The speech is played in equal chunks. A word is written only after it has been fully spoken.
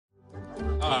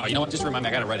Oh, you know what? Just remind me,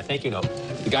 I gotta write a thank you note.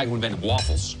 The guy who invented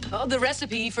waffles. Oh, the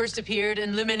recipe first appeared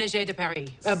in Le Ménager de Paris,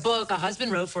 a book a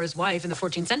husband wrote for his wife in the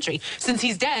 14th century. Since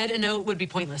he's dead, a note would be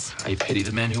pointless. I pity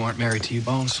the men who aren't married to you,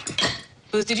 Bones.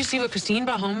 Booth, did you see what Christine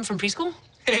brought home from preschool?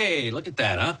 Hey, look at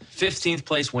that, huh? 15th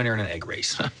place winner in an egg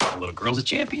race. The little girl's a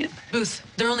champion. Booth,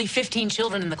 there are only 15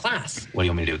 children in the class. What do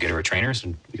you want me to do, get her a trainer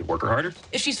so we can work her harder?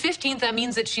 If she's 15th, that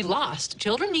means that she lost.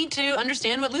 Children need to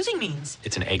understand what losing means.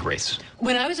 It's an egg race.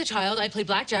 When I was a child, I played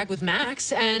blackjack with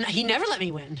Max, and he never let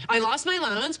me win. I lost my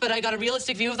allowance, but I got a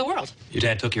realistic view of the world. Your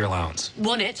dad took your allowance.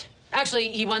 Won it. Actually,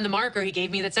 he won the marker he gave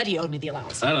me that said he owed me the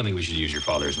allowance. I don't think we should use your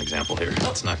father as an example here.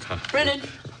 That's not... Brennan.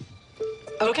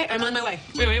 Okay, I'm on my way.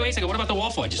 Wait a second. What about the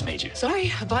waffle I just made you?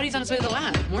 Sorry, a body's on its way to the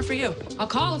lab. More for you. I'll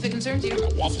call if it concerns you.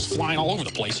 Waffles flying all over the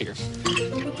place here.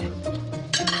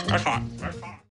 That's fine.